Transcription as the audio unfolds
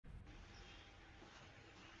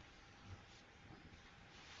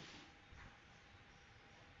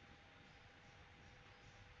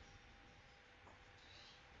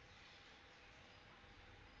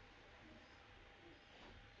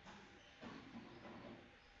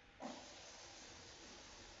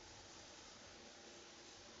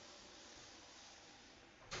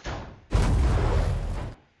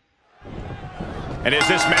And as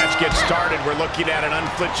this match gets started, we're looking at an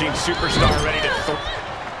unflinching superstar ready to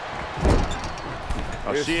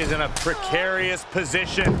she is in a precarious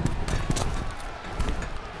position.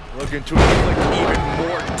 Looking to inflict even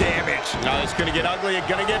more damage. Now it's going to get ugly. It's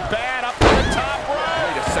going to get bad. Up to the top rope.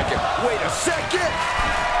 Wait a second. Wait a second.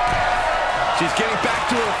 She's getting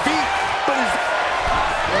back to her feet, but is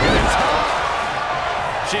on the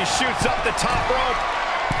top. She shoots up the top rope.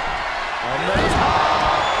 On the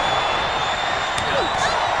top.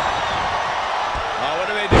 Oh, what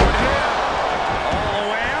are they doing here? All the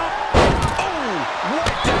way out. Oh,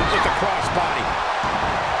 right down with the crossbody.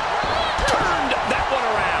 Turned that one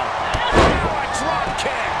around. Now a drop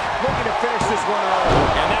kick. Looking to finish this one off.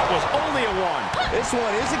 And that was only a one. This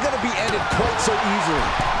one isn't going to be ended quite so easily.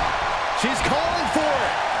 She's calling for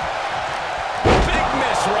it. Big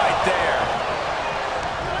miss right there.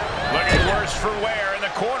 Looking worse for wear in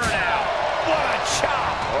the corner now. What a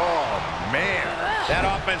chop. Oh, man. That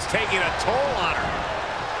offense taking a toll on her.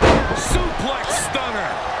 Suplex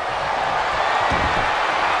stunner.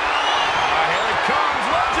 Here it comes.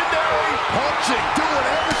 Legendary. Punching, doing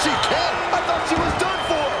whatever she can. I thought she was done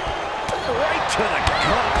for. Right to the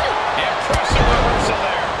gut. Impressive reversal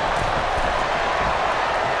there.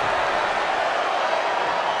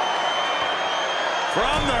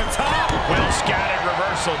 From the top. Well scattered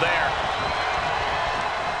reversal there.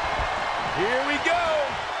 Here we go.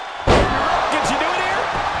 Can she do it here?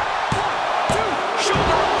 1, 2,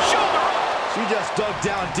 shoulder up, shoulder up. She just dug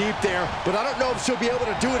down deep there, but I don't know if she'll be able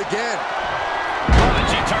to do it again. Oh, and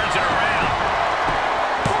she turns it around.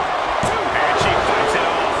 1, 2. And she fights it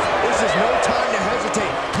off. This is no time to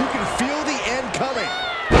hesitate. You can feel the end coming.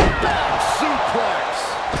 Back suplex.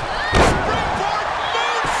 Springboard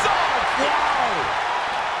moonsault. Wow.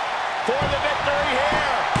 For the victory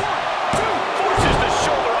here. 1, 2. Forces the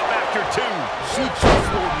shoulder up after 2. She just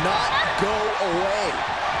will not go away.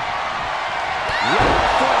 Right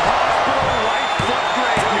foot hospital, right foot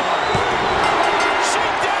graveyard. She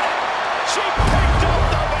did it. She picked up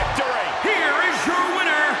the victory. Here is your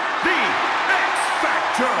winner, the X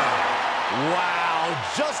Factor. Wow,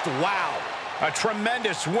 just wow. A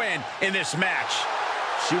tremendous win in this match.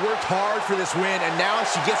 She worked hard for this win, and now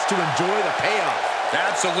she gets to enjoy the payoff.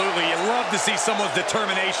 Absolutely. You love to see someone's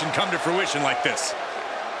determination come to fruition like this.